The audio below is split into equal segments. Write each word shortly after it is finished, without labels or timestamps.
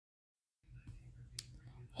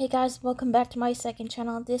Hey guys, welcome back to my second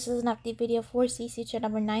channel. This is an update video for Cec YouTube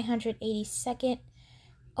number 982nd.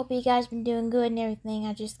 Hope you guys been doing good and everything.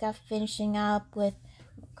 I just got finishing up with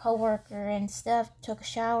coworker and stuff. Took a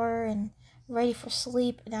shower and ready for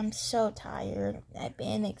sleep, and I'm so tired. I've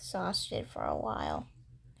been exhausted for a while.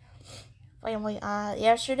 Finally,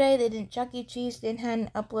 yesterday they didn't. Cec YouTube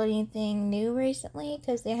hadn't uploaded anything new recently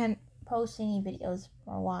because they hadn't posted any videos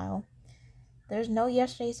for a while. There's no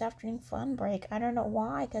yesterday's afternoon fun break. I don't know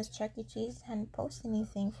why, because Cec YouTube hadn't posted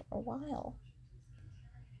anything for a while.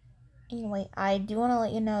 Anyway, I do want to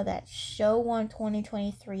let you know that Show 1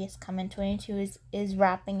 2023 is coming. 22 is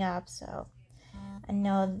wrapping up, so I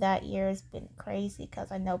know that year has been crazy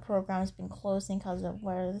because I know programs been closing because of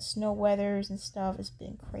where the snow weathers and stuff has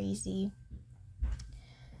been crazy.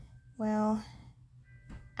 Well,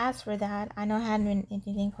 as for that, I know I hadn't been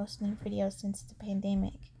anything posting videos since the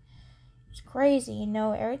pandemic. It's crazy, you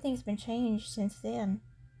know, everything's been changed since then.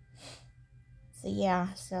 So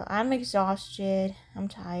yeah, so I'm exhausted, I'm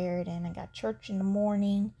tired, and I got church in the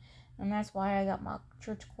morning, and that's why I got my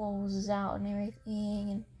church clothes out and everything,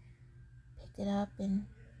 and picked it up, and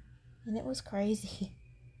it was crazy.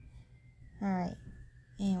 Alright,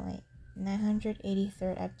 anyway,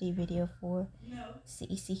 983rd update video for Cec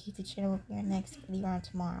YouTube channel. Will be our next video on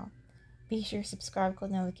tomorrow. Be sure to subscribe, click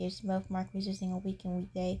notifications, both mark using a week and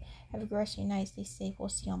weekday. Have a great rest of your night, stay safe, we'll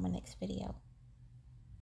see you on my next video.